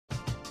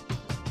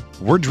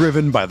We're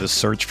driven by the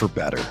search for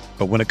better.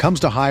 But when it comes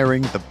to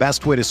hiring, the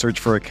best way to search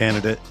for a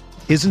candidate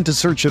isn't to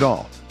search at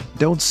all.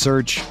 Don't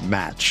search,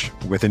 match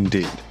with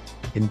Indeed.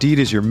 Indeed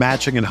is your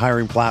matching and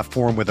hiring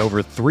platform with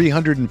over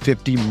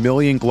 350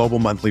 million global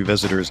monthly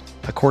visitors,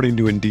 according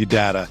to Indeed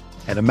data,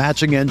 and a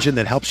matching engine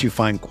that helps you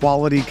find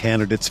quality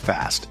candidates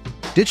fast.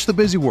 Ditch the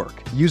busy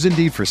work. Use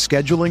Indeed for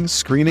scheduling,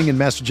 screening, and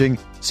messaging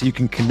so you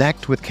can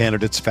connect with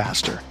candidates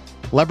faster.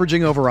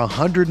 Leveraging over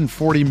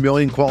 140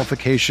 million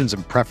qualifications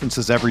and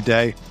preferences every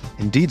day,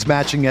 Indeed's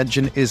matching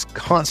engine is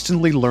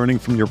constantly learning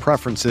from your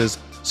preferences,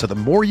 so the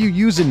more you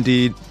use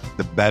Indeed,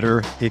 the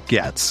better it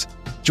gets.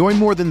 Join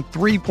more than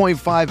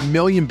 3.5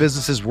 million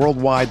businesses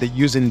worldwide that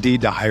use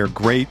Indeed to hire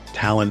great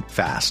talent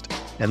fast.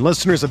 And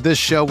listeners of this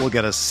show will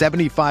get a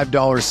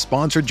 $75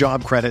 sponsored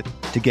job credit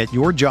to get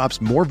your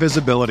jobs more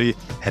visibility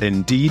at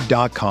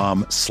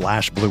Indeed.com/Blue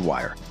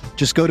Wire.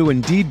 Just go to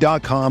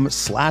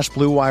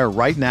Indeed.com/Blue Wire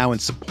right now and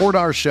support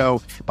our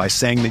show by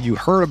saying that you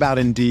heard about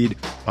Indeed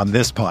on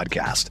this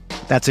podcast.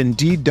 That's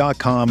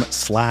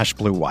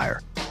Indeed.com/Blue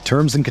Wire.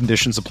 Terms and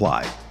conditions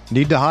apply.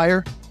 Need to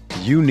hire?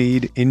 You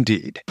need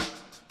Indeed.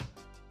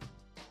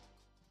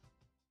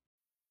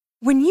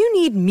 When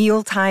you need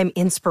mealtime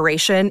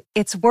inspiration,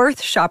 it's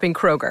worth shopping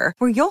Kroger,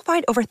 where you'll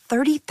find over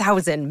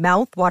 30,000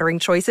 mouth-watering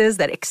choices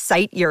that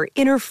excite your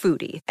inner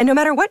foodie. And no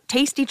matter what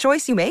tasty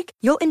choice you make,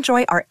 you'll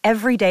enjoy our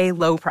everyday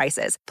low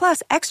prices,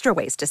 plus extra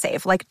ways to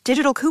save, like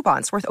digital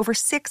coupons worth over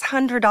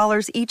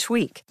 $600 each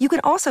week. You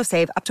can also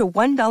save up to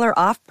 $1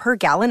 off per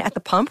gallon at the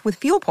pump with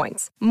fuel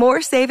points.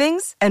 More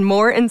savings and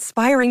more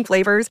inspiring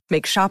flavors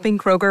make shopping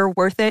Kroger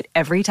worth it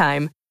every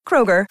time.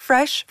 Kroger,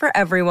 fresh for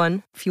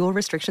everyone. Fuel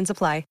restrictions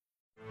apply.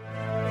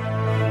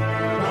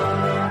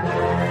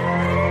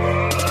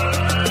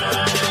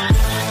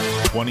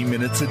 20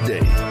 minutes a day,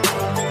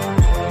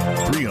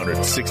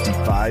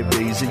 365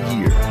 days a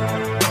year.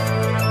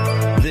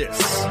 This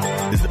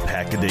is the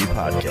Pack a Day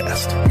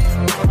Podcast.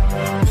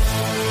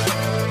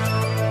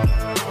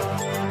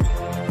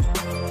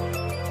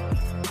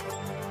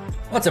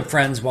 What's up,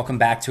 friends? Welcome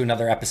back to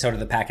another episode of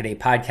the Pack a Day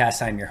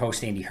Podcast. I'm your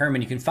host, Andy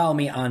Herman. You can follow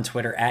me on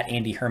Twitter at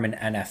Andy Herman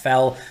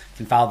NFL. You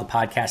can follow the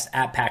podcast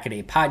at Pack a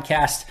Day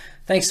Podcast.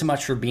 Thanks so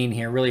much for being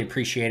here. Really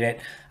appreciate it.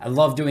 I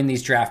love doing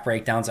these draft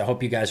breakdowns. I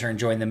hope you guys are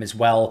enjoying them as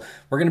well.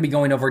 We're going to be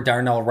going over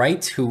Darnell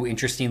Wright, who,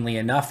 interestingly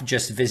enough,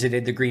 just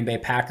visited the Green Bay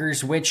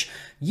Packers, which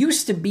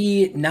used to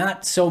be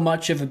not so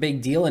much of a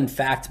big deal. In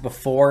fact,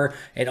 before,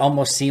 it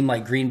almost seemed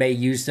like Green Bay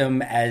used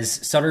him as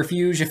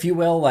subterfuge, if you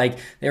will. Like,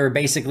 they were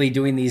basically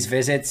doing these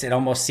visits. It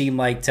almost seemed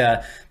like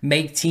to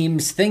make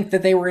teams think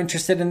that they were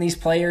interested in these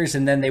players,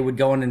 and then they would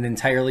go in an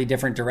entirely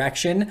different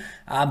direction.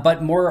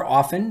 But more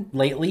often,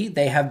 lately,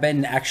 they have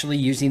been actually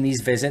using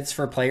these visits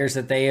for players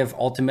that they have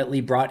ultimately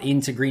brought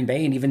into Green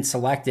Bay and even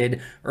selected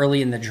early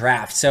in the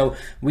draft. So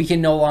we can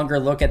no longer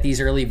look at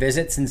these early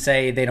visits and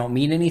say they don't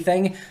mean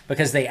anything,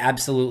 because they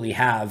absolutely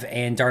have.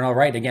 And Darnell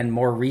Wright, again,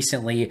 more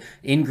recently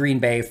in Green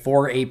Bay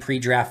for a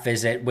pre-draft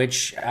visit,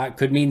 which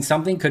could mean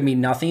something, could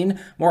mean nothing.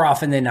 More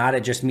often than not,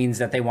 it just means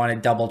that they want to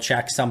double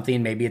check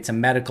something. Maybe it's a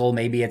medical,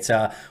 maybe it's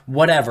a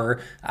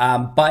whatever.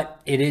 But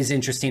it is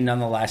interesting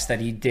nonetheless that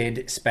he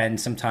did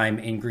spend some time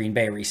in Green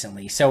Bay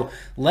recently. So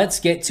let's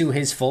get to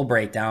his full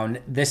breakdown.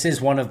 This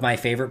is one of my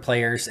favorite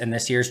players in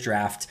this year's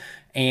draft,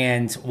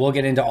 and we'll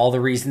get into all the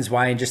reasons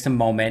why in just a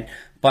moment.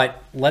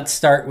 But let's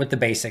start with the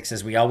basics,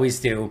 as we always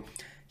do.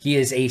 He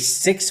is a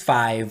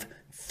 6'5",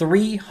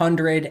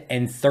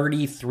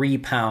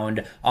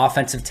 333-pound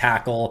offensive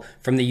tackle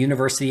from the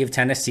University of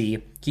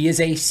Tennessee. He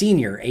is a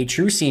senior, a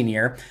true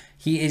senior.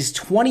 He is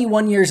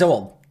 21 years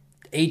old.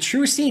 A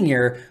true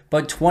senior,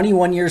 but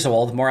 21 years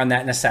old. More on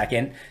that in a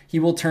second. He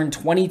will turn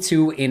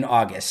 22 in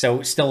August.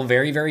 So still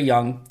very, very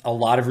young. A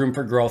lot of room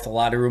for growth, a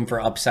lot of room for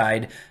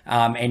upside.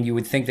 And you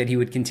would think that he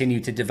would continue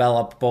to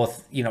develop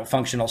both,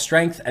 functional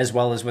strength as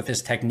well as with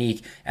his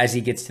technique as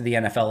he gets to the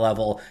NFL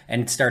level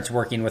and starts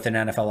working with an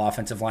NFL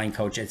offensive line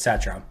coach,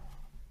 etc.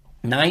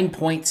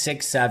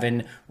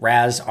 9.67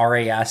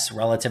 RAS,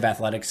 relative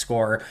athletic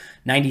score,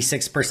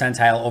 96th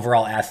percentile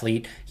overall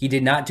athlete. He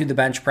did not do the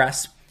bench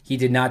press. He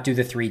did not do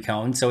the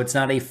 3-cone, so it's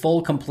not a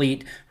full,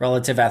 complete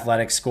relative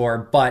athletic score,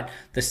 but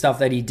the stuff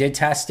that he did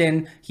test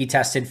in, he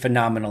tested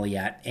phenomenally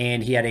at.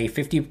 And he had a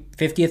 50th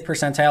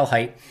percentile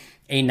height,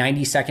 a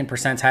 92nd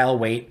percentile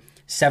weight,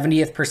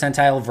 70th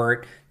percentile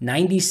vert,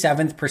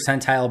 97th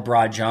percentile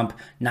broad jump,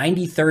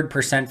 93rd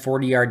percent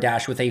 40-yard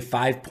dash with a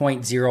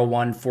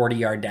 5.01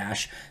 40-yard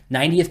dash,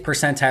 90th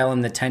percentile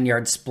in the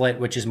 10-yard split,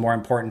 which is more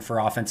important for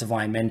offensive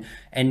linemen,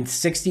 and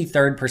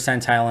 63rd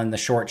percentile in the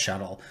short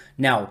shuttle.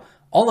 Now,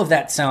 all of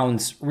that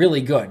sounds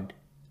really good,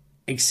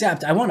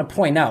 except I want to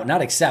point out,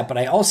 not except, but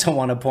I also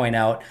want to point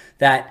out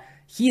that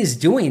he is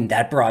doing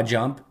that broad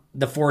jump,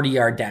 the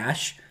 40-yard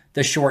dash,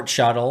 the short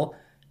shuttle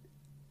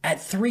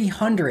at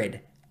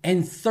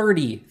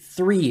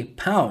 333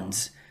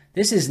 pounds.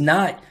 This is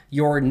not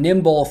your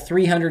nimble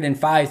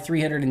 305,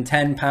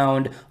 310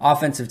 pound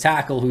offensive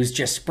tackle who's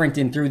just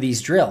sprinting through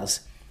these drills.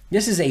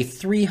 This is a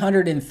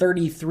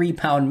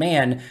 333-pound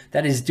man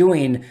that is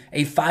doing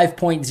a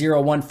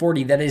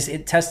 5.0140 that is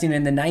testing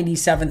in the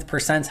 97th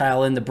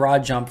percentile in the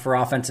broad jump for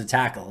offensive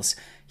tackles.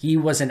 He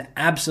was an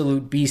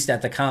absolute beast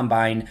at the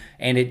combine,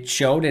 and it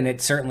showed, and it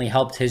certainly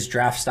helped his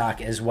draft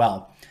stock as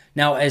well.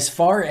 Now, as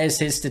far as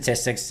his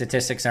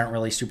statistics aren't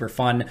really super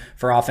fun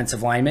for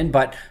offensive linemen,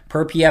 but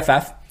per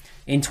PFF,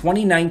 in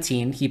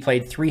 2019, he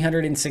played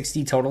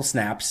 360 total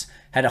snaps,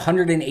 had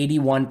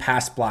 181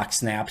 pass block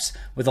snaps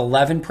with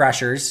 11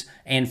 pressures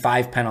and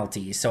 5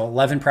 penalties. So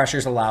 11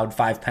 pressures allowed,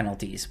 5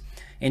 penalties.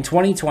 In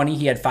 2020,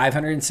 he had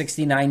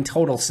 569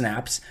 total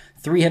snaps.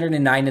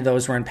 309 of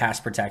those were in pass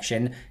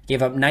protection,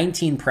 gave up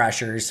 19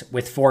 pressures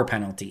with 4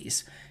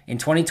 penalties. In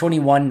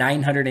 2021,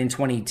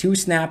 922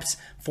 snaps,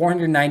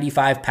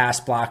 495 pass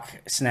block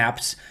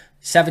snaps,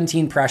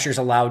 17 pressures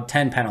allowed,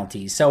 10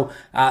 penalties. So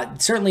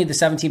certainly the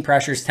 17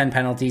 pressures, 10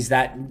 penalties,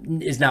 that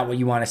is not what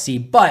you want to see.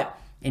 But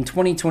in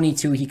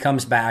 2022, he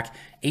comes back,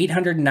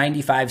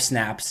 895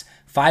 snaps,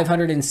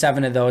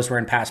 507 of those were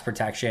in pass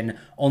protection,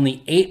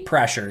 only 8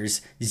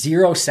 pressures,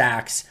 0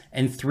 sacks,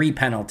 and 3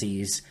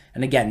 penalties.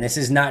 And again, this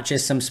is not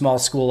just some small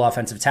school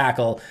offensive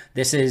tackle.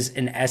 This is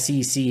an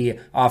SEC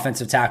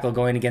offensive tackle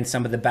going against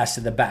some of the best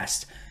of the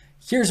best.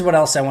 Here's what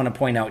else I want to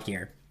point out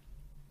here.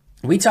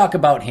 We talk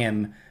about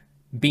him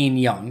being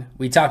young.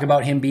 We talk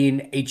about him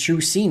being a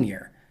true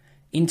senior.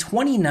 In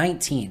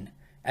 2019,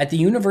 at the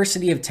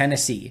University of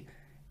Tennessee,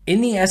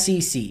 in the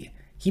SEC,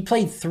 he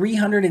played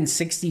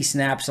 360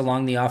 snaps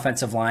along the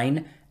offensive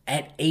line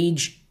at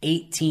age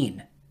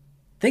 18.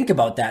 Think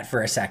about that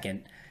for a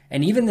second.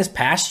 And even this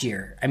past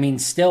year, I mean,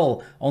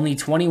 still only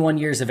 21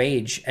 years of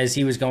age as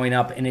he was going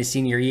up in his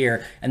senior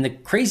year. And the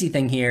crazy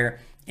thing here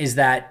is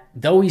that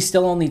though he's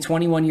still only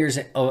 21 years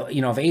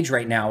of age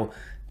right now,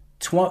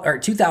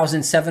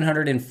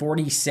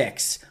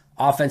 2,746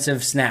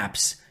 offensive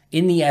snaps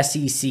in the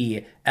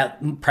SEC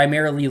at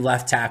primarily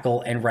left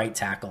tackle and right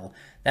tackle.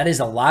 That is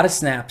a lot of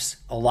snaps,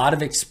 a lot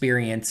of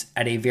experience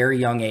at a very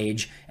young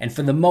age, and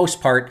for the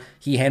most part,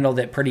 he handled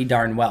it pretty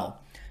darn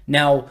well.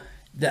 Now,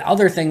 the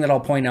other thing that I'll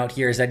point out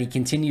here is that he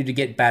continued to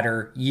get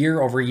better year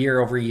over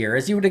year over year,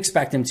 as you would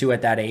expect him to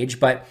at that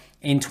age. But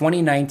in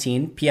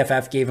 2019,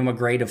 PFF gave him a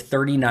grade of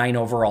 39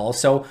 overall,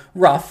 so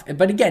rough.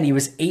 But again, he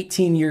was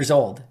 18 years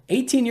old.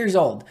 18 years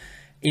old.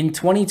 In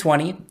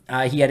 2020,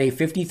 he had a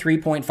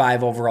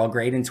 53.5 overall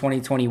grade. In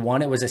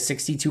 2021, it was a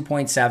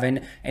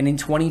 62.7. And in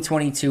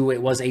 2022,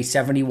 it was a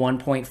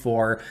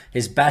 71.4.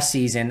 His best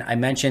season. I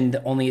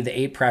mentioned only the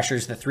 8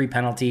 pressures, the 3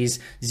 penalties,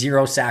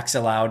 0 sacks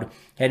allowed.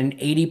 Had an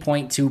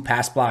 80.2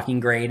 pass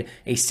blocking grade,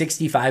 a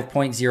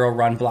 65.0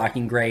 run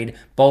blocking grade,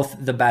 both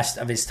the best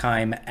of his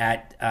time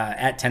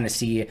at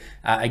Tennessee.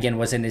 Again,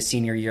 was in his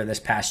senior year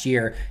this past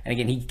year. And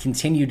again, he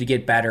continued to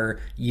get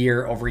better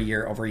year over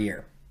year over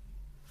year.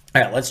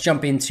 All right, let's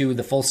jump into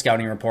the full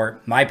scouting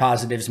report, my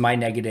positives, my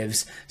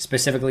negatives,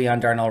 specifically on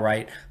Darnell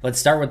Wright. Let's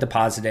start with the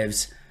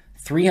positives.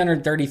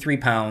 333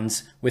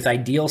 pounds with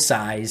ideal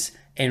size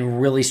and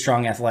really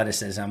strong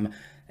athleticism.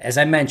 As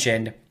I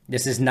mentioned,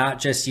 this is not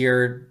just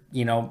your,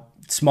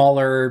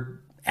 smaller,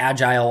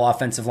 agile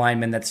offensive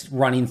lineman that's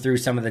running through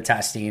some of the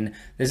testing.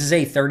 This is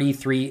a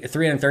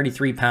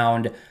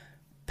 333-pound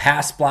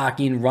pass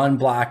blocking, run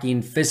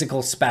blocking,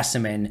 physical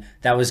specimen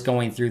that was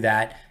going through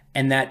that.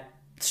 And that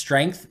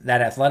strength,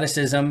 that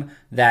athleticism,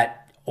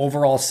 that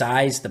overall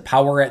size, the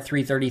power at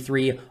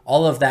 333,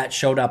 all of that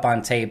showed up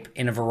on tape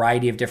in a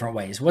variety of different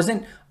ways.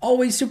 Wasn't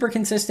always super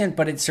consistent,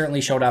 but it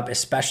certainly showed up,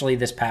 especially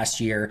this past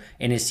year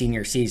in his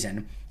senior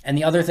season. And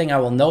the other thing I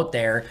will note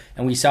there,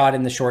 and we saw it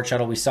in the short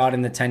shuttle, we saw it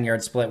in the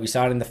 10-yard split, we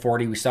saw it in the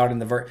 40, we saw it in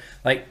the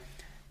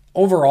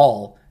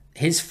overall,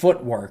 his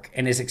footwork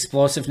and his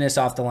explosiveness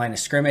off the line of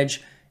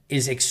scrimmage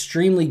is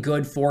extremely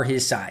good for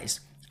his size.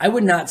 I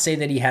would not say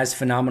that he has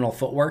phenomenal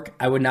footwork.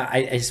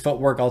 His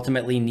footwork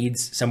ultimately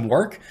needs some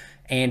work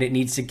and it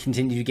needs to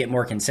continue to get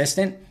more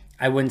consistent.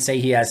 I wouldn't say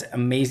he has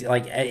amazing,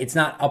 it's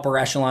not upper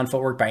echelon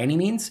footwork by any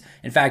means.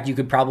 In fact, you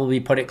could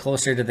probably put it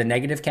closer to the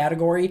negative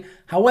category.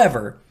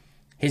 However,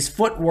 his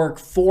footwork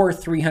for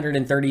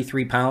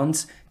 333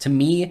 pounds, to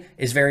me,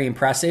 is very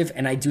impressive,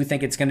 and I do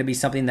think it's going to be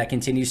something that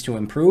continues to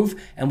improve.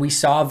 And we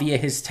saw via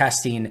his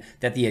testing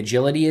that the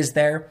agility is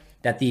there,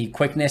 that the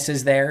quickness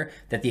is there,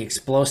 that the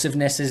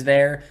explosiveness is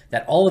there,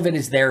 that all of it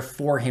is there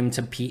for him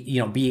to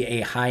be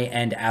a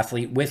high-end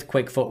athlete with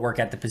quick footwork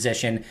at the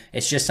position.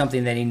 It's just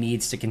something that he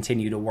needs to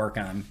continue to work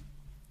on.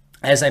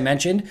 As I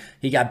mentioned,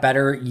 he got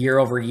better year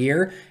over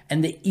year,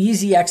 and the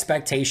easy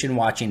expectation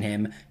watching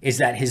him is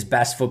that his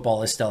best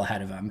football is still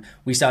ahead of him.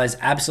 We saw his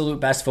absolute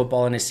best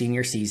football in his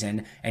senior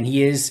season, and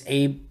he is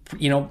a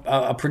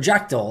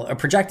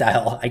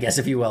projectile, I guess,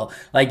 if you will.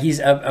 He's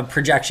a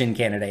projection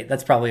candidate.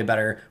 That's probably a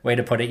better way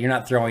to put it. You're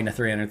not throwing a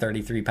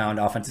 333-pound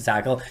offensive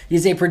tackle.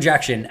 He's a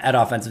projection at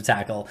offensive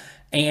tackle.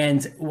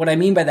 And what I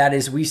mean by that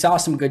is we saw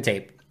some good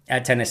tape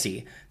at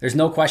Tennessee. There's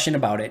no question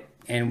about it.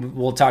 And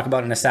we'll talk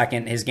about in a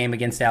second his game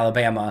against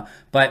Alabama.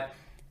 But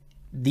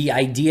the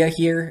idea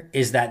here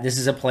is that this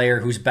is a player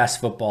whose best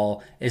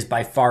football is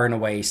by far and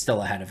away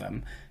still ahead of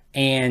him.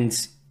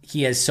 And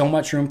he has so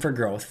much room for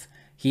growth.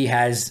 He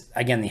has,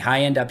 again, the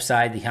high-end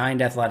upside, the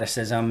high-end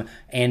athleticism,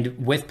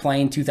 and with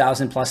playing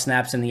 2,000 plus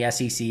snaps in the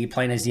SEC,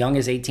 playing as young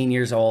as 18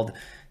 years old,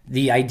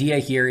 the idea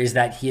here is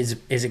that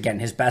again,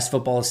 his best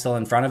football is still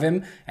in front of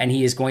him, and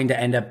he is going to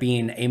end up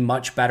being a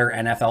much better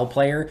NFL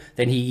player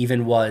than he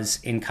even was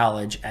in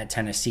college at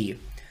Tennessee.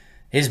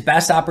 His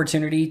best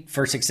opportunity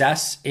for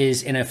success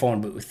is in a phone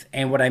booth.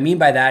 And what I mean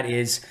by that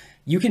is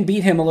you can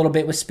beat him a little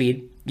bit with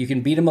speed. You can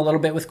beat him a little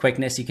bit with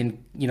quickness. You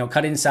can,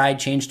 cut inside,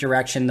 change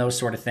direction, those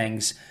sort of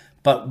things.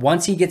 But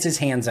once he gets his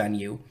hands on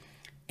you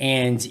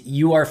and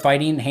you are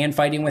hand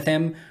fighting with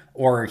him,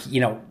 or,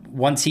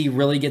 once he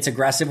really gets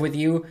aggressive with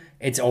you,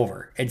 it's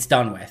over. It's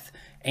done with.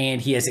 And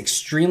he has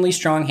extremely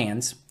strong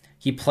hands.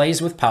 He plays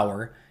with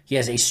power. He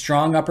has a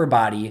strong upper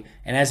body.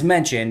 And as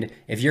mentioned,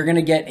 if you're going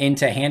to get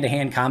into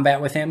hand-to-hand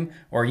combat with him,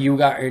 or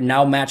are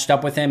now matched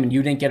up with him and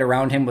you didn't get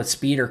around him with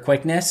speed or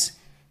quickness,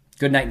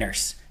 good night,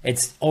 nurse.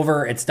 It's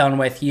over. It's done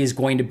with. He is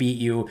going to beat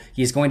you.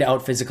 He's going to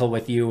out physical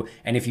with you.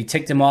 And if you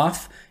ticked him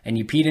off and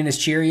you peed in his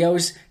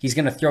Cheerios, he's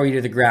going to throw you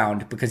to the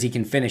ground because he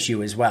can finish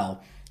you as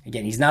well.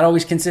 Again, he's not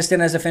always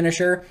consistent as a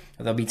finisher.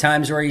 There'll be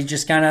times where he's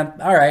just kind of,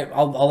 all right,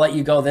 I'll let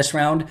you go this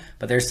round.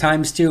 But there's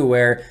times too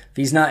where if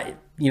he's not,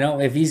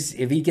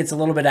 if he gets a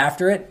little bit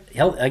after it,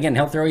 he'll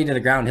throw you to the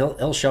ground.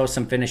 He'll show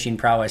some finishing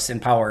prowess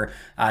and power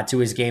to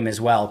his game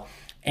as well.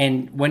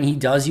 And when he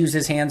does use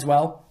his hands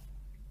well,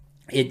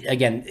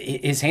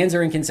 his hands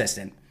are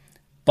inconsistent,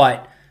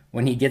 but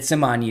when he gets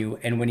them on you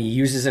and when he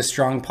uses a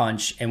strong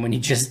punch and when he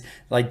just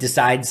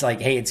decides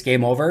hey, it's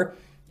game over,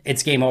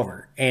 it's game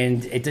over.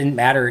 And it didn't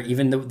matter.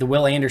 Even the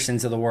Will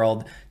Andersons of the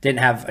world didn't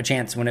have a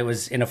chance when it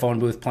was in a phone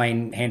booth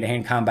playing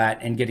hand-to-hand combat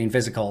and getting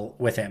physical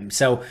with him.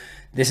 So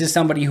this is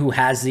somebody who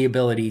has the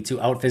ability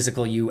to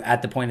out-physical you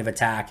at the point of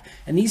attack.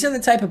 And these are the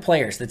type of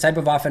players, the type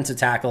of offensive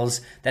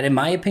tackles that, in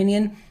my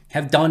opinion,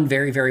 have done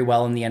very, very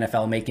well in the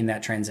NFL making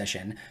that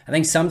transition. I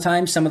think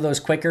sometimes some of those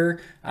quicker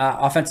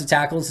offensive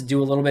tackles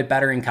do a little bit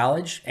better in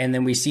college, and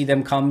then we see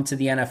them come to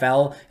the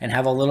NFL and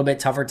have a little bit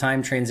tougher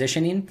time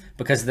transitioning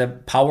because the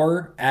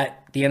power at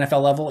the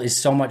NFL level is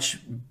so much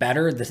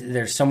better.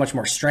 There's so much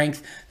more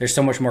strength. There's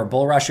so much more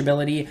bull rush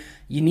ability.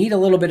 You need a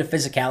little bit of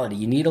physicality.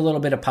 You need a little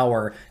bit of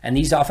power. And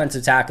these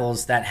offensive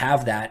tackles that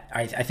have that,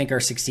 I think, are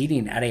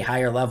succeeding at a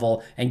higher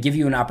level and give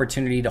you an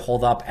opportunity to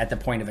hold up at the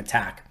point of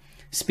attack.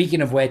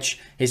 Speaking of which,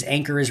 his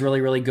anchor is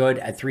really, really good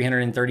at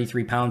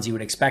 333 pounds. You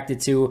would expect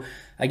it to.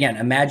 Again,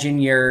 imagine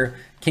your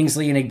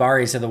Kingsley and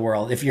Igbaris of the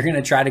world. If you're going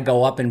to try to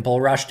go up and bull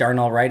rush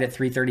Darnell Wright at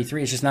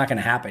 333, it's just not going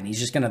to happen. He's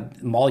just going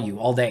to maul you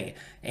all day.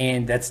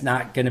 And that's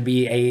not going to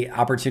be a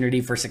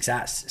opportunity for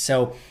success.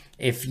 So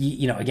if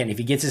if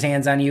he gets his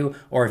hands on you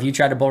or if you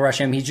try to bull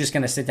rush him, he's just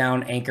going to sit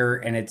down, anchor,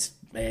 and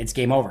it's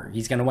game over.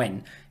 He's going to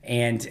win.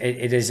 And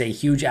it is a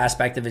huge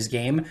aspect of his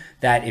game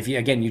that if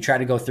you try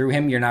to go through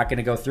him, you're not going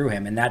to go through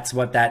him. And that's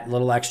what that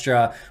little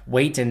extra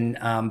weight and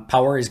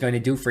power is going to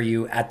do for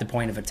you at the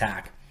point of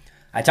attack.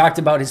 I talked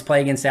about his play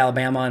against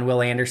Alabama and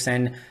Will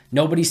Anderson.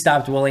 Nobody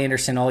stopped Will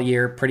Anderson all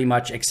year pretty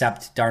much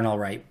except Darnell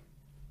Wright.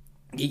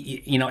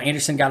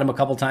 Anderson got him a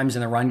couple times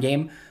in the run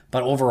game,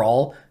 but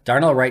overall,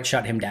 Darnell Wright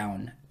shut him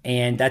down.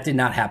 And that did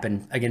not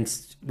happen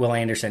against Will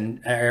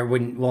Anderson, or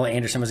when Will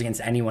Anderson was against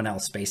anyone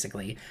else,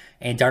 basically.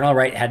 And Darnell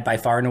Wright had by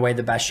far and away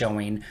the best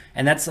showing.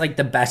 And that's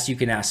the best you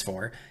can ask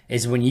for,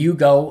 is when you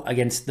go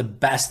against the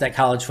best that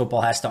college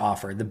football has to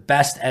offer, the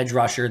best edge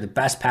rusher, the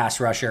best pass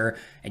rusher,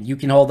 and you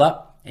can hold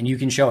up and you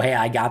can show, hey,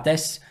 I got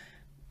this.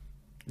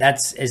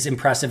 That's as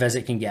impressive as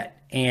it can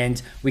get.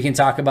 And we can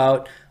talk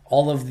about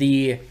all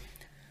the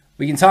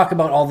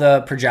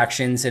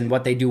projections and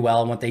what they do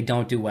well and what they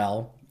don't do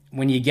well.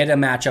 When you get a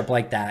matchup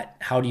like that,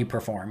 how do you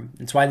perform?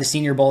 That's why the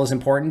Senior Bowl is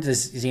important,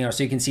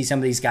 so you can see some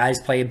of these guys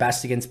play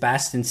best against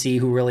best and see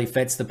who really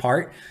fits the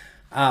part.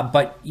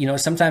 But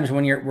sometimes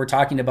when we're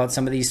talking about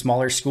some of these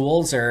smaller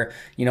schools or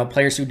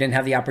players who didn't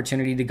have the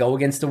opportunity to go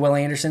against the Will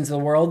Andersons of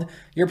the world,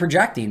 you're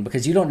projecting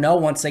because you don't know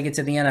once they get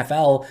to the NFL.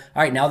 All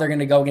right, now they're going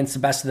to go against the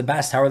best of the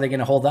best. How are they going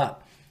to hold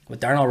up? With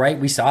Darnell Wright,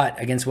 we saw it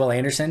against Will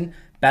Anderson.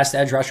 Best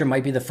edge rusher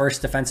might be the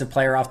first defensive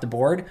player off the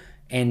board.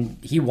 And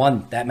he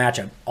won that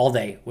matchup all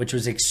day, which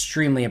was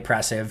extremely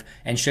impressive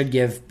and should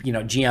give,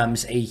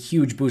 GMs a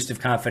huge boost of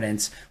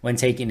confidence when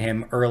taking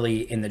him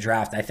early in the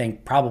draft. I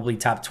think probably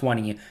top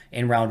 20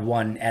 in round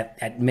one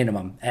at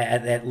minimum,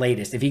 at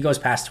latest. If he goes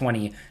past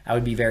 20, I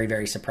would be very,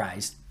 very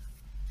surprised.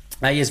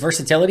 He has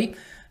versatility.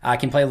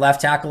 Can play left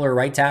tackle or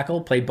right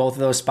tackle, played both of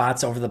those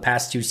spots over the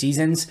past 2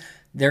 seasons.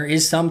 There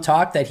is some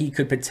talk that he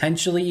could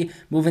potentially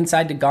move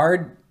inside to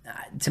guard.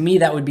 To me,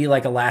 that would be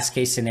like a last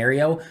case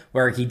scenario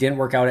where he didn't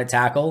work out at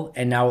tackle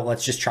and now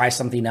let's just try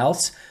something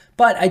else.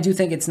 But I do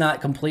think it's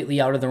not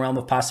completely out of the realm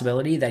of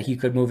possibility that he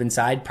could move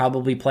inside,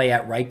 probably play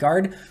at right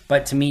guard.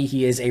 But to me,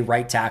 he is a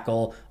right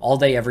tackle all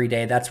day, every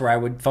day. That's where I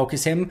would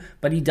focus him.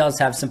 But he does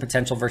have some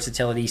potential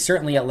versatility,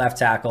 certainly at left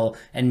tackle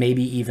and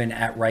maybe even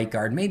at right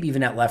guard, maybe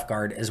even at left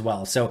guard as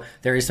well. So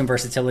there is some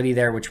versatility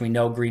there, which we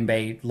know Green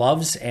Bay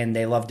loves, and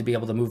they love to be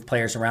able to move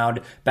players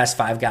around, best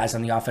 5 guys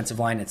on the offensive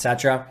line,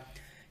 etc.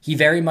 He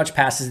very much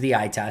passes the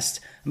eye test.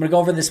 I'm going to go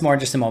over this more in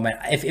just a moment.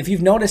 If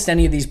you've noticed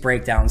any of these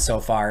breakdowns so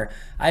far,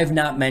 I have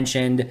not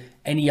mentioned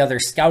any other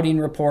scouting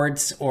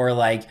reports or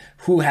like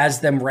who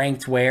has them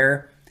ranked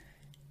where.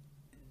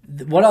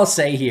 What I'll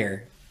say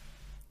here,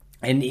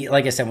 and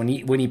like I said,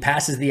 when he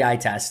passes the eye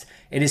test,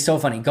 it is so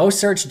funny. Go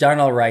search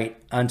Darnell Wright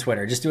on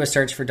Twitter. Just do a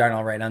search for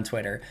Darnell Wright on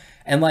Twitter.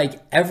 And like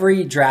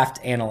every draft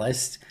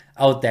analyst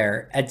out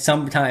there at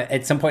some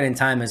point in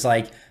time is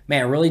like,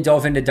 man, I really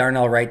dove into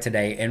Darnell Wright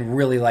today and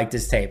really liked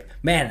his tape.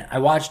 Man, I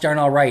watched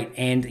Darnell Wright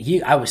and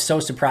I was so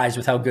surprised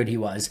with how good he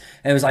was.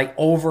 And it was like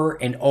over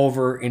and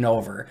over and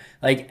over,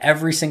 like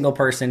every single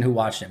person who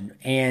watched him.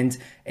 And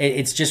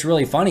it's just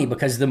really funny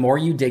because the more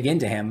you dig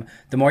into him,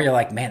 the more you're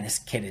like, man, this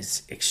kid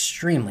is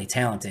extremely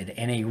talented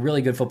and a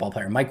really good football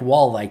player. Mike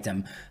Wall liked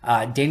him.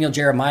 Daniel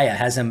Jeremiah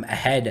has him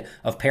ahead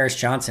of Paris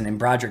Johnson and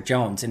Broderick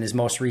Jones in his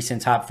most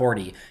recent top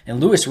 40. And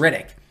Louis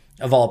Riddick,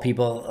 of all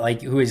people,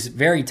 like who is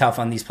very tough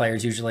on these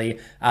players usually,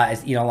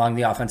 along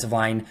the offensive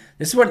line.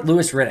 This is what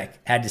Louis Riddick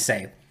had to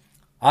say.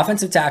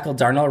 Offensive tackle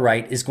Darnell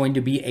Wright is going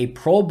to be a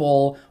Pro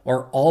Bowl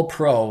or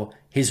All-Pro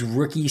his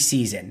rookie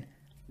season.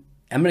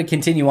 I'm going to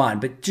continue on,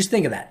 but just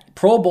think of that.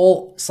 Pro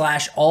Bowl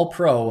 /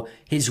 All-Pro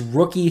his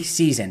rookie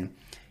season.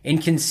 In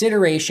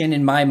consideration,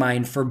 in my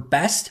mind, for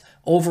best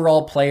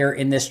overall player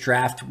in this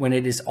draft when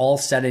it is all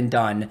said and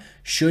done,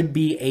 should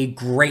be a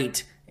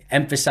great,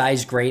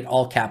 emphasize great,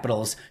 all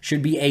capitals,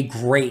 should be a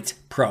great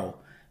pro. I'm going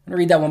to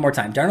read that one more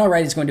time. Darnell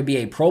Wright is going to be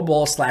a Pro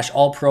Bowl /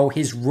 All-Pro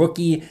his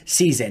rookie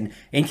season.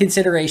 In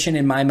consideration,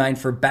 in my mind,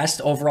 for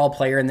best overall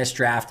player in this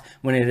draft,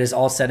 when it is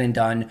all said and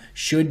done,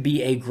 should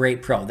be a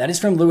great pro. That is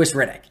from Louis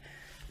Riddick.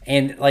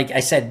 And like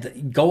I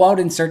said, go out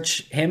and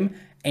search him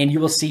and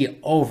you will see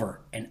over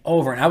and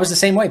over. And I was the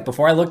same way.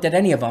 Before I looked at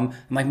any of them,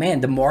 I'm like,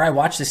 man, the more I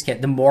watch this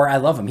kid, the more I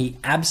love him. He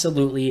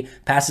absolutely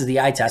passes the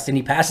eye test, and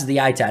he passes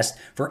the eye test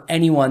for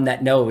anyone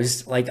that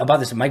knows like about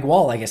this. Mike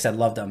Wall, like I said,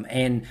 loved him.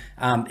 And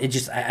I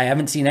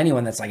haven't seen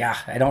anyone that's like,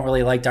 I don't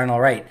really like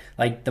Darnell Wright.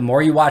 Like the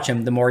more you watch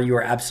him, the more you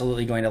are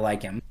absolutely going to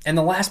like him. And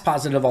the last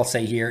positive I'll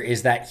say here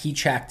is that he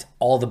checked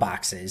all the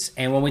boxes.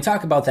 And when we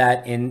talk about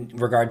that in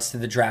regards to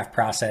the draft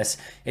process,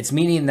 it's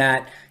meaning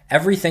that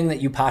everything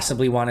that you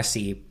possibly want to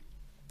see,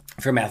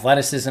 from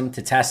athleticism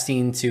to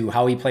testing to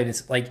how he played,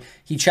 it's like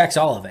he checks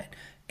all of it.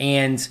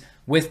 And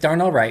with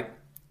Darnell Wright,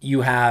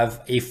 you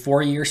have a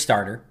 4-year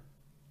starter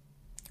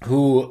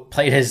who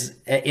played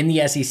in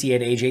the SEC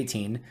at age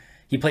 18.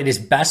 He played his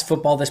best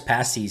football this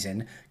past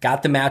season,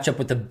 got the matchup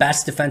with the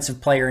best defensive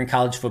player in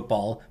college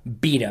football,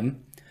 beat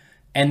him.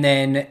 And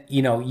then,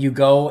 you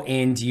go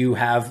and you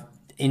have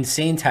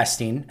insane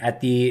testing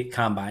at the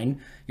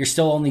combine. You're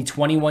still only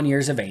 21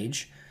 years of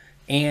age.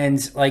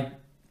 And like,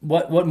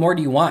 what more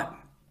do you want?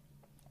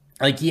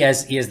 Like he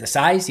has the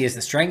size, he has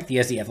the strength, he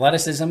has the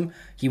athleticism.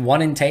 He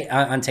won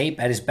on tape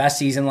at his best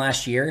season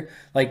last year.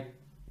 Like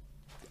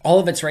all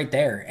of it's right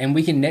there. And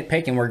we can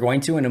nitpick, and we're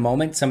going to in a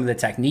moment, some of the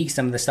techniques,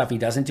 some of the stuff he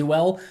doesn't do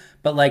well.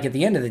 But like at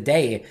the end of the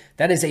day,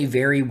 that is a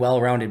very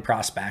well-rounded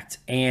prospect.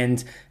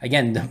 And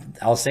again,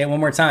 I'll say it one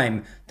more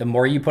time. The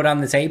more you put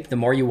on the tape, the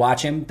more you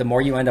watch him, the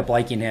more you end up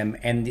liking him.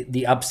 And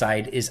the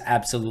upside is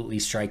absolutely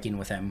striking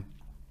with him.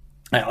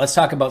 All right, let's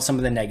talk about some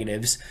of the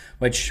negatives,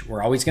 which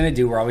we're always going to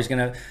do. We're always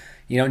going to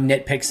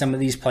nitpick some of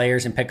these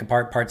players and pick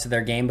apart parts of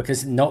their game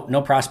because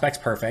no prospect's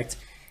perfect.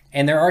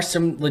 And there are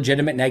some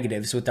legitimate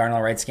negatives with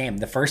Darnell Wright's game.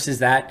 The first is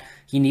that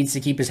he needs to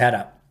keep his head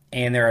up.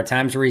 And there are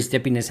times where he's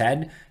dipping his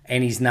head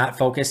and he's not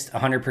focused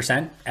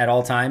 100% at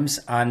all times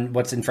on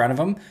what's in front of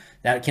him.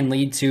 That can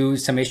lead to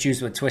some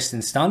issues with twists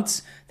and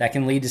stunts. That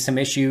can lead to some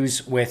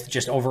issues with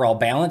just overall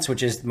balance,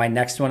 which is my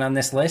next one on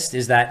this list,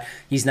 is that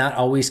he's not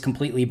always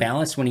completely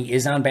balanced. When he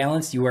is on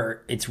balance,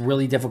 it's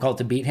really difficult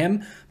to beat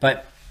him.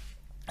 But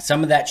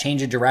some of that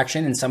change of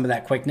direction and some of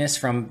that quickness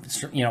from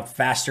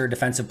faster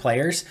defensive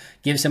players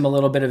gives him a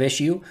little bit of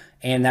issue,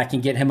 and that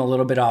can get him a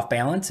little bit off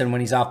balance. And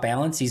when he's off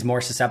balance, he's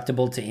more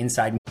susceptible to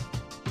inside.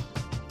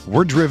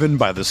 We're driven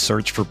by the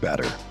search for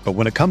better. But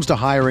when it comes to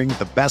hiring,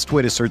 the best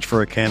way to search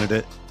for a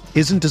candidate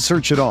isn't to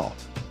search at all.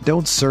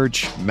 Don't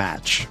search,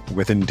 match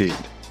with Indeed.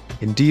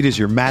 Indeed is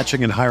your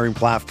matching and hiring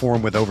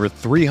platform with over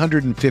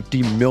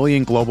 350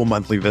 million global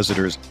monthly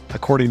visitors,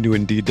 according to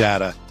Indeed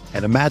data,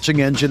 and a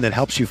matching engine that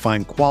helps you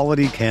find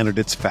quality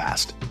candidates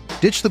fast.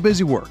 Ditch the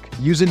busy work.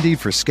 Use Indeed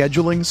for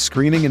scheduling,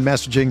 screening, and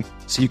messaging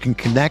so you can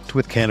connect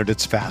with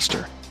candidates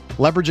faster.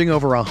 Leveraging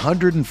over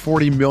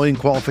 140 million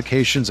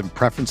qualifications and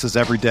preferences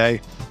every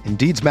day,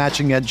 Indeed's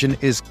matching engine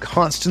is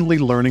constantly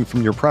learning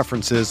from your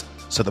preferences,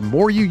 so the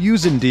more you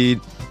use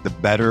Indeed, the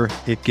better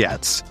it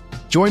gets.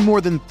 Join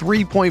more than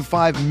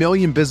 3.5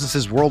 million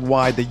businesses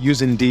worldwide that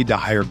use Indeed to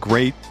hire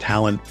great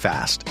talent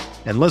fast.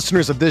 And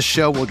listeners of this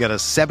show will get a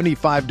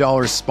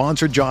 $75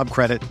 sponsored job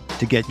credit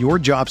to get your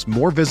jobs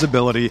more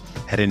visibility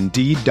at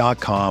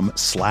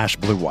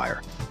Indeed.com/Blue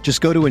Wire.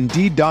 Just go to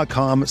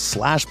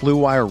Indeed.com/Blue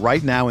Wire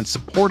right now and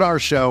support our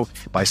show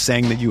by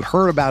saying that you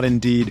heard about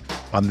Indeed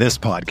on this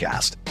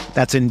podcast.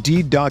 That's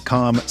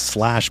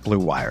Indeed.com/Blue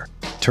Wire.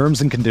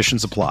 Terms and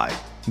conditions apply.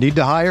 Need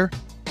to hire?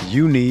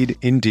 You need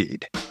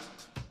Indeed.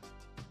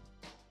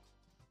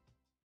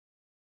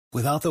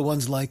 Without the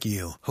ones like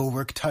you, who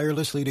work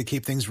tirelessly to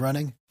keep things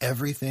running,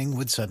 everything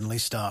would suddenly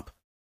stop.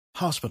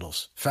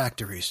 Hospitals,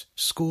 factories,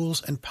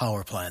 schools, and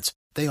power plants,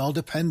 they all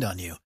depend on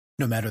you.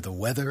 No matter the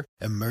weather,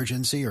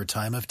 emergency, or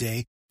time of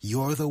day,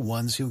 you're the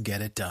ones who get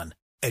it done.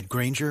 At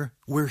Grainger,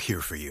 we're here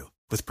for you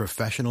with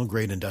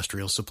professional-grade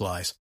industrial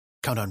supplies.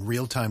 Count on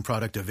real-time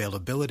product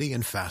availability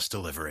and fast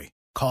delivery.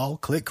 Call,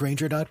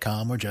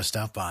 clickgrainger.com, or just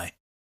stop by.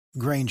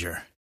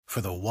 Grainger, for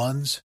the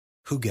ones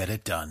who get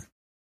it done.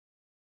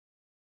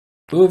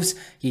 Moves,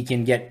 he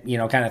can get,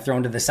 kind of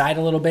thrown to the side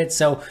a little bit.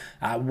 So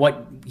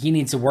what he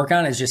needs to work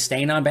on is just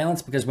staying on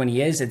balance, because when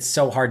he is, it's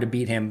so hard to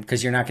beat him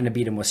because you're not going to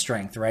beat him with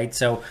strength, right?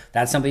 So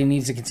that's something he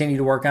needs to continue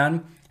to work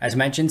on. As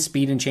mentioned,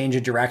 speed and change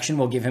of direction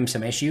will give him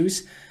some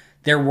issues.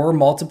 There were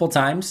multiple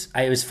times.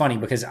 It was funny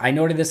because I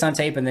noted this on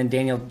tape, and then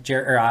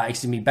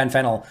Ben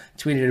Fennell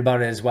tweeted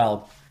about it as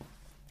well.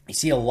 You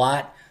see a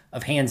lot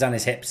of hands on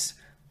his hips.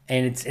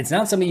 And it's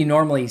not something you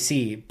normally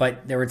see,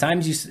 but there were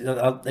times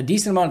a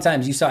decent amount of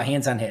times you saw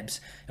hands on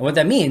hips. And what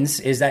that means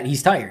is that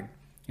he's tired.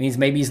 It means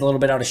maybe he's a little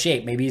bit out of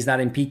shape. Maybe he's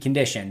not in peak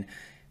condition.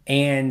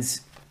 And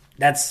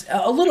that's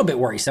a little bit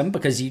worrisome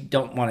because you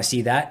don't want to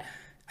see that.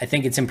 I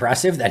think it's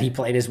impressive that he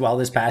played as well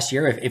this past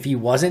year. If he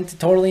wasn't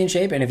totally in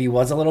shape and if he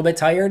was a little bit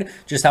tired,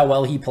 just how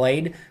well he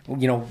played,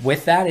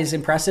 with that is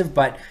impressive.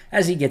 But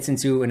as he gets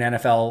into an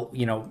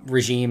NFL,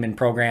 regime and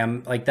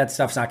program, like that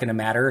stuff's not going to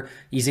matter.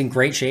 He's in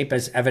great shape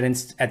as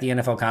evidenced at the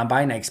NFL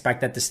Combine. I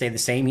expect that to stay the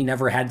same. He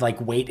never had like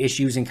weight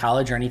issues in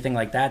college or anything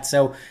like that.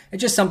 So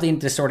it's just something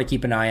to sort of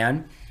keep an eye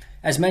on.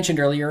 As mentioned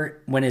earlier,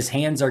 when his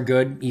hands are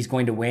good, he's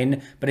going to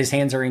win, but his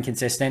hands are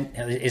inconsistent.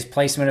 His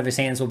placement of his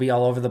hands will be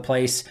all over the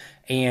place,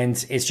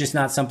 and it's just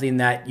not something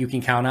that you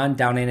can count on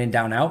down in and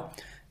down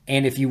out.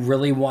 And if you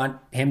really want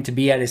him to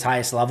be at his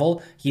highest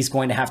level, he's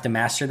going to have to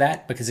master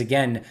that because,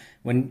 again,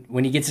 when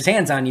he gets his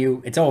hands on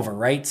you, it's over,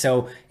 right?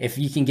 So if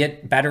you can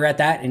get better at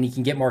that and he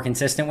can get more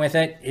consistent with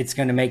it, it's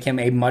going to make him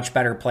a much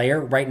better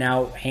player. Right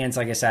now, hands,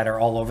 like I said, are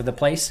all over the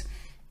place.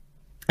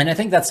 And I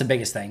think that's the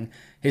biggest thing.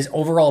 His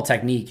overall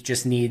technique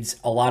just needs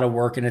a lot of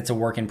work, and it's a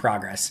work in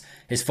progress.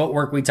 His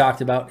footwork we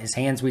talked about, his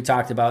hands we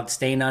talked about,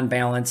 staying on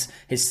balance,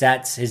 his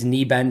sets, his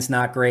knee bend's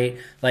not great.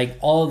 Like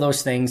all of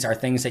those things are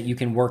things that you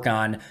can work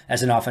on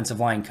as an offensive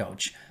line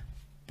coach.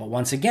 But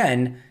once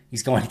again,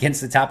 he's going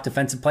against the top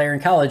defensive player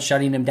in college,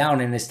 shutting him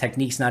down, and his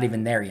technique's not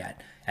even there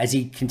yet. As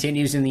he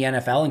continues in the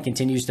NFL and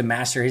continues to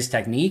master his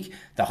technique,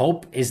 the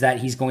hope is that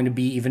he's going to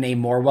be even a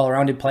more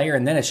well-rounded player,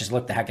 and then it's just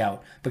look the heck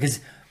out.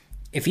 Because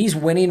if he's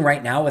winning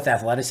right now with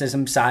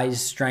athleticism,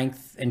 size,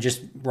 strength, and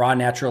just raw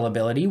natural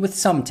ability, with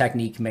some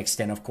technique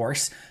mixed in, of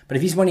course, but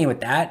if he's winning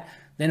with that,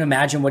 then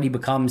imagine what he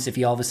becomes if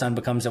he all of a sudden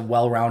becomes a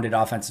well-rounded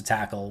offensive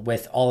tackle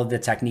with all of the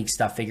technique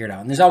stuff figured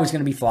out. And there's always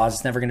going to be flaws.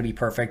 It's never going to be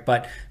perfect.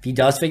 But if he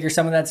does figure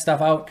some of that stuff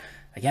out,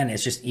 again,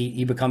 it's just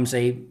he becomes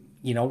a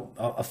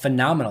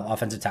phenomenal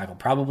offensive tackle,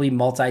 probably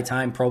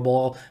multi-time Pro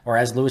Bowl, or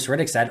as Louis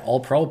Riddick said,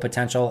 all-pro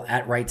potential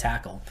at right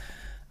tackle.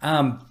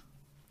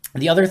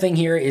 The other thing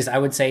here is I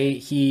would say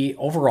he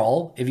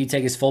overall, if you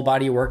take his full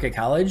body of work at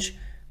college,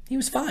 he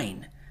was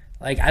fine.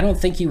 Like, I don't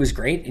think he was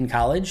great in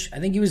college. I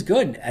think he was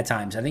good at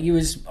times. I think he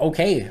was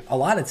okay a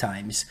lot of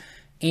times.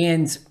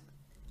 And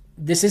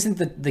this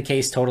isn't the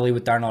case totally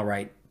with Darnell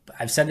Wright.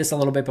 I've said this a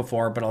little bit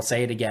before, but I'll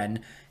say it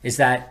again, is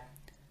that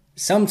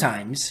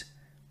sometimes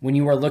when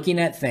you are looking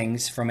at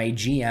things from a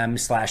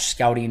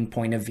GM/scouting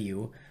point of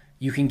view,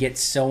 you can get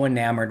so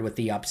enamored with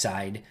the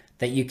upside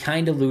that you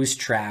kind of lose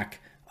track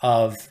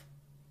of,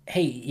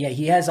 hey, yeah,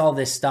 he has all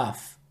this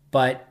stuff,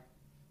 but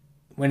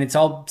when it's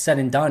all said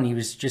and done, he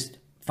was just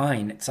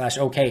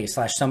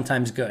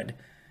fine/okay/sometimes good.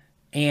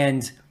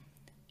 And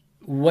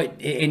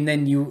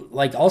then you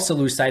like also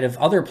lose sight of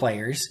other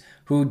players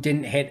who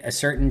didn't hit a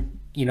certain,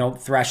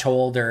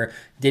 threshold or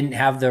didn't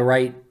have the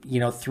right,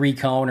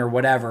 3-cone or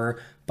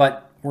whatever,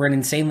 but were an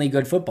insanely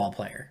good football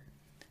player.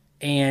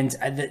 And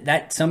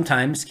that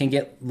sometimes can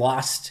get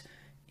lost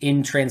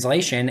in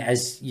translation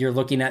as you're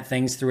looking at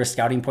things through a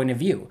scouting point of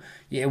view.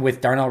 With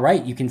Darnell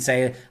Wright, you can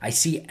say, I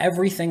see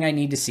everything I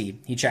need to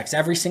see. He checks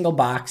every single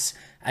box.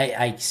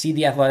 I see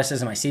the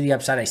athleticism. I see the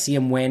upside. I see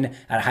him win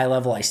at a high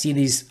level. I see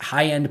these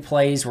high-end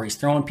plays where he's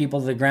throwing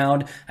people to the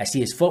ground. I see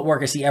his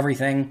footwork. I see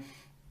everything.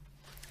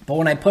 But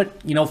when I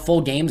put,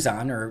 full games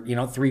on or,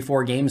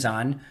 3-4 games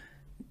on,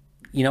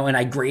 and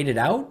I grade it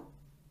out,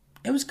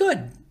 it was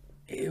good.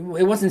 It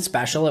wasn't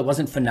special. It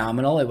wasn't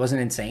phenomenal. It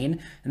wasn't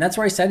insane. And that's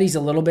where I said he's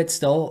a little bit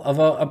still of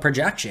a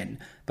projection,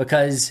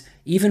 because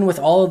even with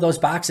all of those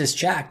boxes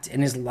checked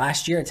in his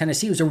last year at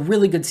Tennessee, it was a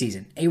really good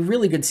season,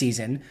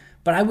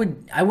 but I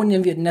wouldn't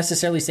even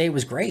necessarily say it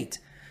was great.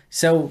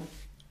 So,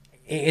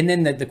 and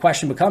then the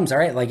question becomes, all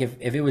right, like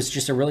if it was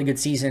just a really good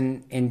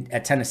season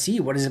at Tennessee,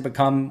 what does it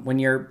become when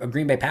you're a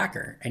Green Bay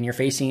Packer and you're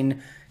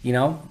facing,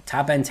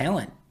 top end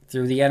talent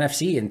through the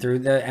NFC and through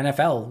the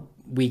NFL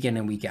week in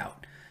and week out?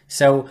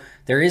 So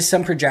there is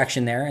some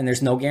projection there, and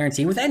there's no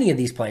guarantee with any of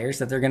these players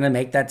that they're going to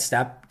make that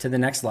step to the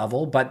next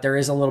level, but there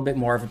is a little bit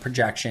more of a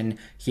projection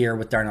here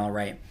with Darnell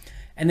Wright.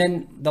 And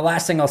then the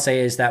last thing I'll say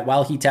is that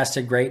while he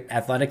tested great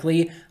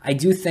athletically, I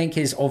do think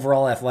his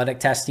overall athletic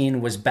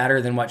testing was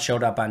better than what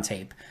showed up on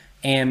tape.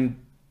 And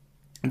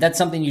that's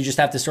something you just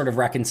have to sort of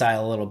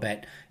reconcile a little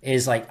bit,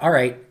 is like, all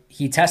right,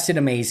 he tested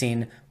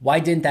amazing. Why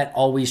didn't that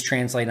always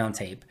translate on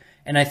tape?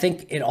 And I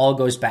think it all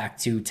goes back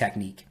to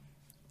technique.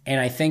 And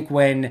I think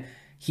when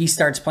he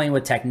starts playing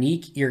with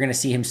technique, you're going to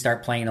see him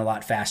start playing a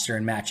lot faster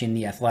and matching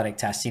the athletic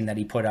testing that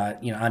he put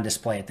on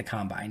display at the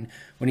combine.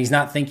 When he's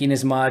not thinking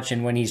as much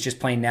and when he's just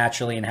playing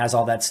naturally and has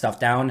all that stuff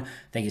down, I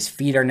think his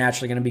feet are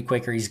naturally going to be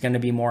quicker. He's going to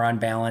be more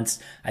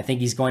unbalanced. I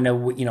think he's going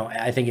to,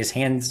 I think his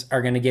hands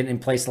are going to get in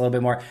place a little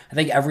bit more. I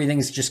think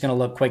everything's just going to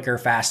look quicker,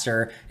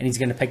 faster, and he's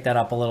going to pick that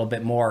up a little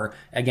bit more,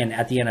 again,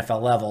 at the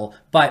NFL level.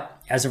 But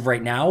as of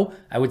right now,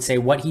 I would say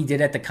what he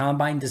did at the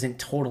combine doesn't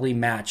totally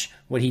match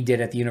what he did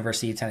at the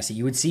University of Tennessee.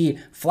 You would see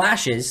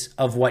flashes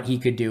of what he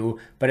could do,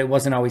 but it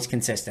wasn't always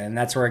consistent. And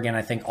that's where, again,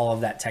 I think all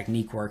of that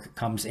technique work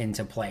comes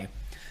into play.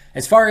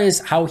 As far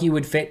as how he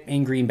would fit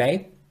in Green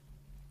Bay,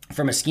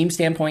 from a scheme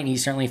standpoint, he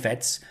certainly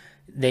fits.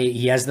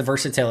 He has the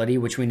versatility,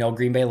 which we know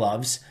Green Bay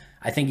loves.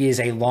 I think he is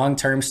a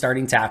long-term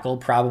starting tackle,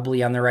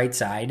 probably on the right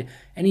side.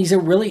 And he's a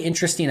really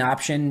interesting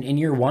option in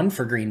year one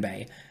for Green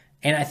Bay.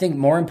 And I think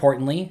more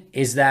importantly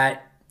is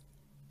that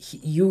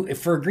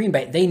for Green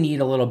Bay, they need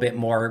a little bit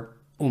more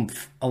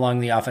oomph along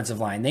the offensive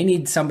line. They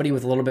need somebody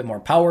with a little bit more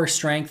power,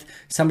 strength,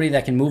 somebody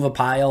that can move a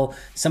pile,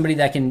 somebody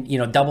that can,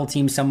 double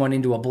team someone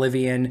into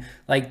oblivion.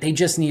 Like, they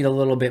just need a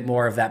little bit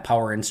more of that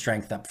power and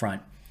strength up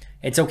front.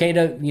 It's okay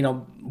to,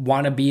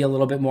 want to be a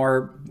little bit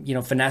more,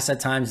 finesse at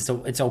times.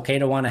 So it's okay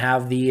to want to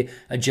have the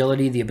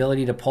agility, the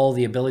ability to pull,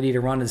 the ability to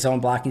run a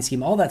zone blocking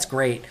scheme. All that's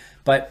great.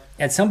 But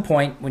at some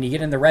point, when you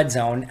get in the red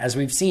zone, as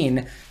we've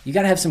seen, you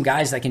got to have some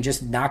guys that can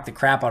just knock the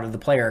crap out of the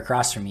player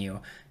across from you.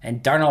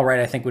 And Darnell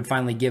Wright, I think, would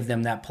finally give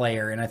them that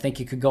player. And I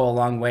think it could go a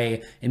long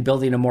way in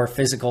building a more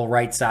physical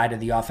right side of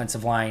the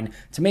offensive line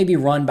to maybe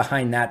run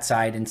behind that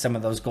side in some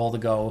of those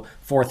goal-to-go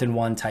 4th and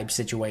 1 type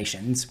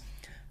situations.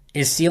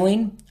 His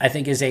ceiling, I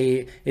think,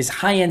 is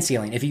high-end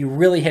ceiling. If you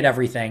really hit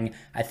everything,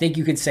 I think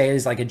you could say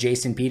is like a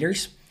Jason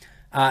Peters.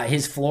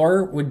 His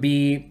floor would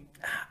be,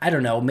 I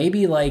don't know,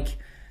 maybe like,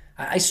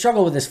 I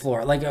struggle with this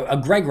floor. Like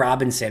a Greg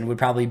Robinson would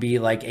probably be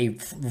like a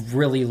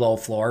really low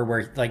floor,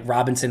 where like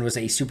Robinson was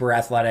a super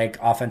athletic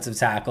offensive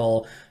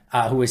tackle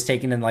who was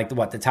taken in like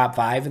the top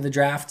 5 of the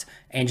draft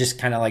and just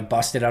kind of like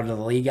busted out of the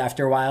league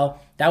after a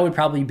while. That would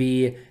probably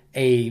be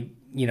a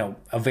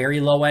very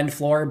low end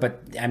floor,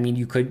 but I mean,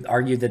 you could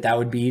argue that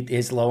would be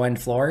his low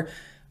end floor.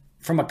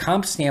 From a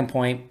comp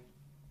standpoint,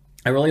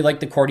 I really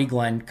like the Cordy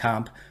Glenn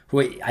comp,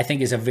 who I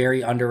think is a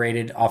very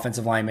underrated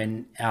offensive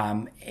lineman,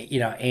 and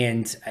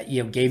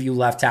gave you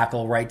left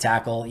tackle, right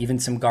tackle, even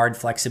some guard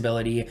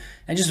flexibility,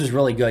 and just was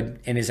really good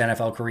in his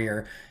NFL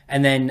career.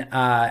 And then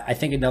I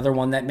think another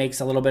one that makes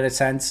a little bit of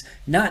sense,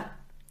 not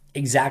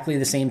exactly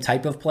the same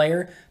type of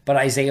player, but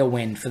Isaiah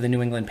Wynn for the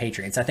New England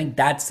Patriots. I think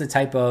that's the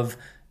type of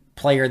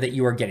player that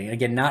you are getting.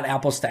 Again, not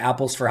apples to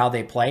apples for how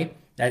they play.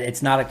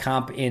 It's not a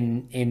comp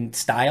in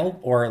style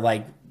or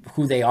like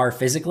who they are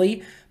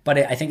physically, but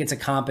I think it's a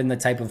comp in the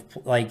type of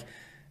like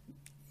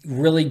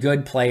really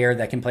good player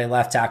that can play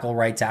left tackle,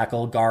 right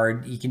tackle,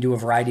 guard. You can do a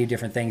variety of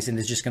different things and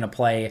is just going to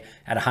play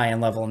at a high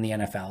end level in the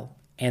NFL.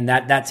 And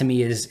that to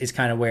me is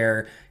kind of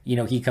where,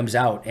 he comes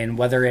out. And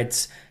whether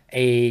it's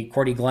a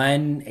Cordy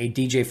Glenn, a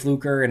DJ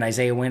Fluker, and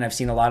Isaiah Wynn, I've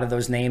seen a lot of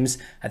those names.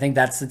 I think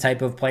that's the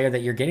type of player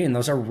that you're getting. And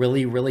those are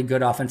really, really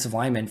good offensive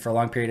linemen for a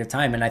long period of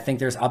time. And I think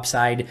there's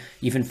upside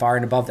even far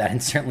and above that.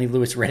 And certainly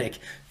Louis Riddick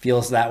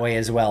feels that way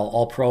as well.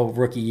 All pro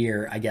rookie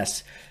year, I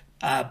guess,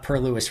 per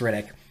Louis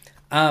Riddick.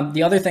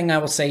 The other thing I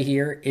will say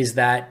here is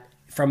that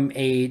from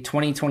a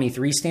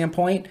 2023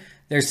 standpoint,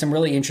 there's some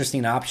really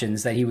interesting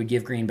options that he would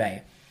give Green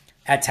Bay.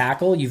 At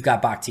tackle, you've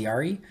got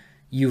Bakhtiari,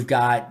 you've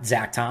got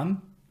Zach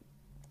Tom,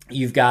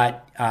 you've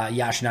got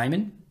Yash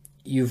Nyman.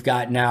 You've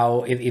got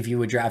now, if you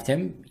would draft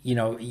him,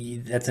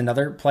 that's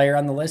another player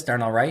on the list,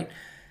 Darnell Wright.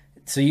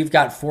 So you've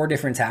got 4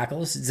 different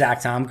tackles.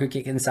 Zach Tom could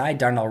kick inside.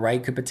 Darnell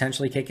Wright could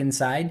potentially kick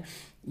inside.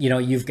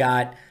 You've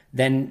got,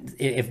 then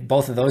if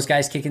both of those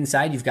guys kick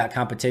inside, you've got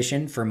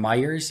competition for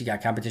Myers. You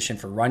got competition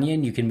for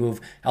Runyon. You can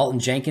move Elton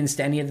Jenkins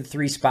to any of the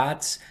 3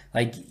 spots.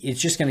 Like, it's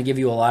just going to give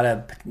you a lot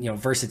of,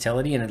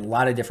 versatility and a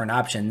lot of different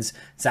options.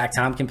 Zach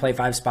Tom can play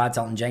 5 spots.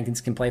 Elton Jenkins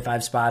can play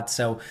 5 spots.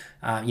 So,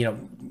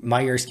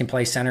 Myers can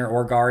play center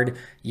or guard.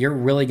 You're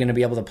really going to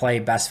be able to play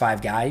best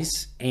 5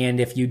 guys.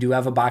 And if you do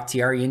have a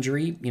Bakhtiari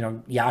injury,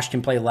 Yash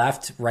can play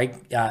left,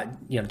 right.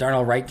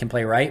 Darnell Wright can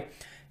play right.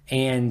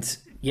 And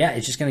yeah,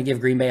 it's just going to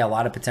give Green Bay a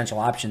lot of potential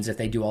options if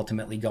they do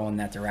ultimately go in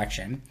that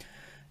direction.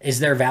 Is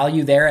there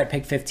value there at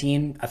pick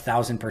 15?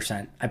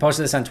 1,000%. I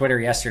posted this on Twitter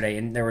yesterday,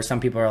 and there were some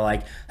people who are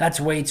like, that's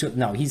way too...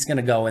 No, he's going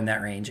to go in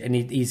that range. And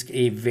he's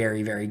a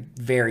very, very,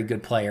 very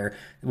good player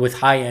with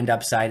high-end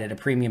upside at a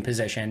premium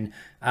position.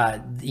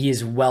 He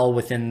is well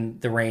within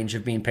the range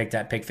of being picked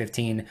at pick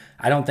 15.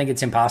 I don't think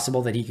it's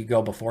impossible that he could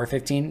go before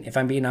 15, if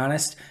I'm being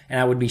honest. And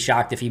I would be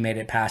shocked if he made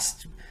it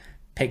past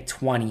pick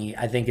 20,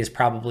 I think is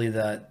probably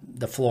the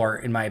floor,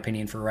 in my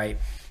opinion, for Wright.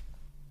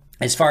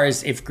 As far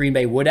as if Green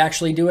Bay would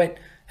actually do it,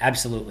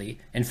 absolutely.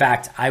 In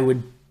fact,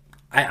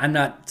 I'm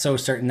not so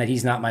certain that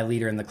he's not my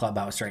leader in the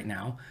clubhouse right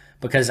now,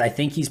 because I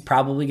think he's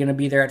probably going to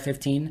be there at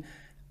 15.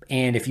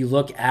 And if you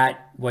look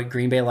at what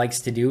Green Bay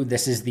likes to do,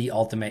 this is the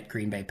ultimate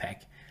Green Bay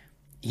pick.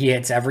 He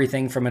hits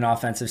everything from an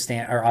offensive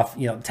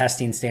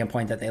testing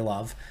standpoint that they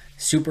love.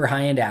 Super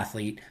high-end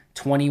athlete,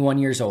 21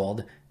 years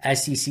old,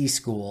 SEC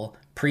school,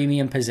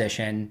 premium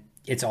position.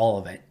 It's all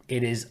of it.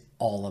 It is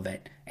all of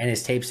it. And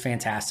his tape's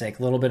fantastic.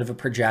 A little bit of a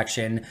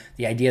projection.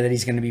 The idea that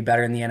he's going to be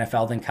better in the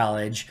NFL than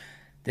college.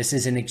 This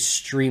is an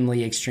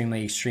extremely,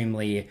 extremely,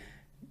 extremely,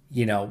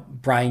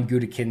 Brian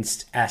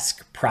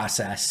Gutekunst-esque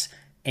process.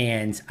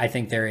 And I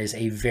think there is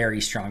a very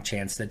strong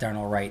chance that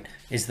Darnell Wright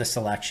is the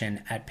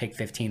selection at pick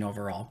 15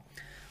 overall.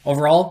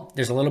 Overall,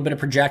 there's a little bit of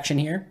projection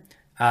here.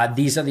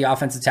 These are the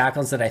offensive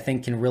tackles that I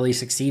think can really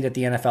succeed at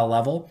the NFL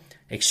level.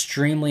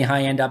 Extremely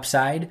high-end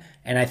upside,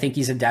 and I think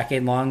he's a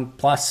decade-long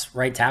plus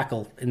right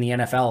tackle in the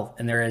NFL,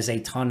 and there is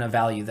a ton of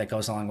value that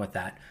goes along with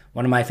that.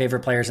 One of my favorite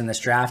players in this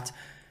draft,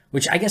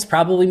 which I guess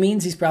probably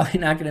means he's probably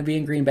not going to be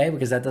in Green Bay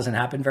because that doesn't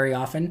happen very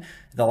often.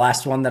 The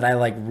last one that I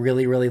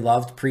really, really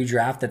loved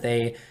pre-draft that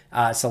they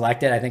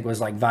selected, I think was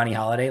Vonnie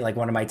Holliday,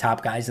 one of my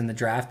top guys in the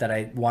draft that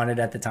I wanted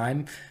at the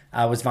time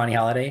was Vonnie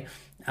Holliday.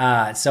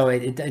 So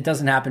it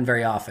doesn't happen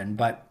very often,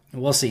 but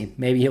we'll see.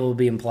 Maybe he will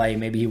be in play,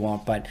 maybe he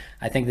won't, but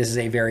I think this is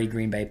a very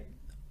Green Bay,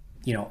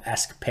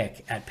 esque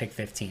pick at pick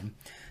 15.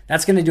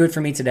 That's going to do it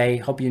for me today.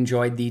 Hope you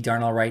enjoyed the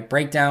Darnell Wright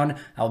breakdown.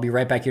 I'll be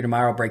right back here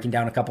tomorrow breaking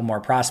down a couple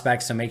more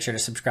prospects, so make sure to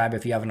subscribe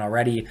if you haven't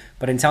already.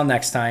 But until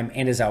next time,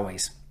 and as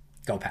always,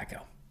 go Pack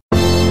Go.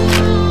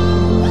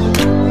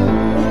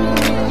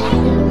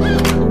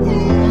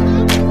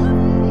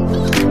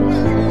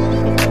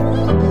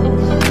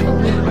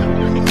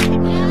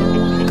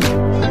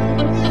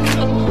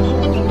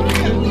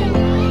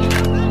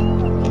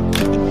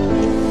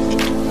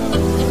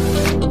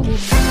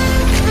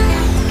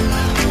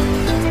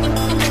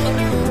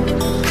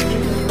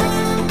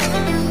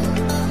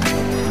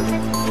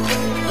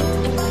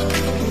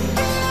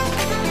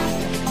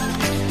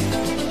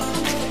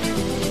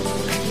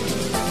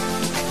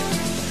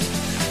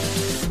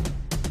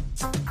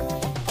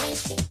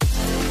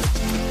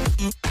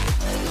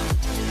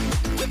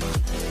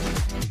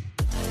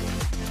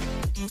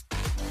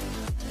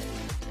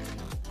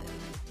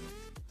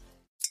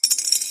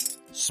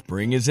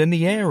 Spring is in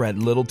the air at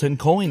Littleton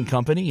Coin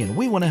Company, and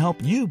we want to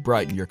help you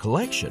brighten your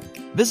collection.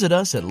 Visit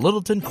us at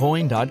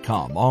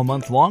littletoncoin.com all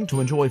month long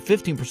to enjoy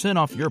 15%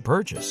 off your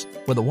purchase.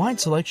 With a wide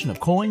selection of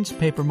coins,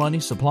 paper money,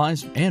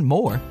 supplies, and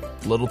more,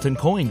 Littleton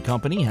Coin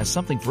Company has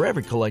something for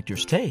every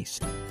collector's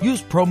taste.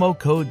 Use promo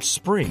code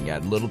SPRING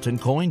at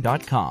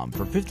littletoncoin.com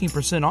for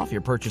 15% off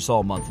your purchase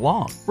all month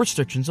long.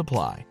 Restrictions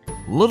apply.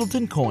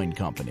 Littleton Coin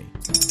Company.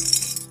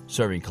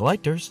 Serving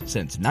collectors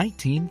since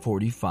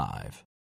 1945.